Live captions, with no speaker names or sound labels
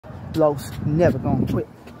LOCS never gonna quit.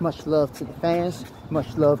 Much love to the fans,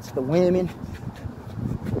 much love to the women.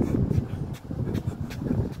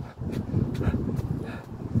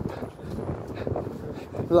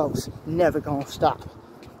 LOCS never gonna stop.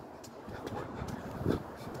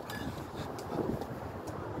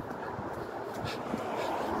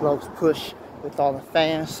 LOCS push with all the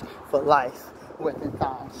fans for life.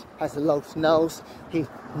 Quit.fans. As the LOCS knows, he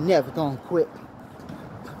never gonna quit.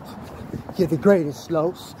 You're the greatest,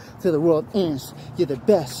 LOCS, till the world ends. You're the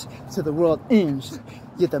best till the world ends.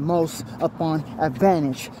 You're the most upon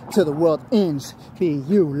advantage till the world ends. Be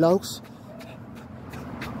you, LOCS.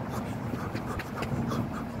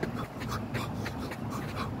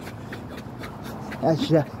 As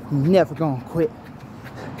you're never gonna quit.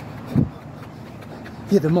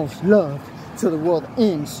 You're the most loved till the world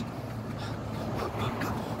ends.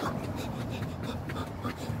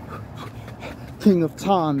 King of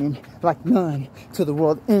timing like none till the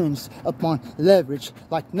world ends. Upon leverage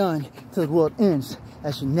like none till the world ends.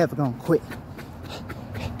 As you're never gonna quit.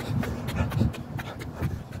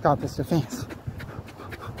 God bless the fans.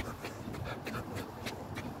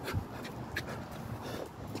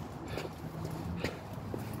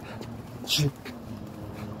 Shoot.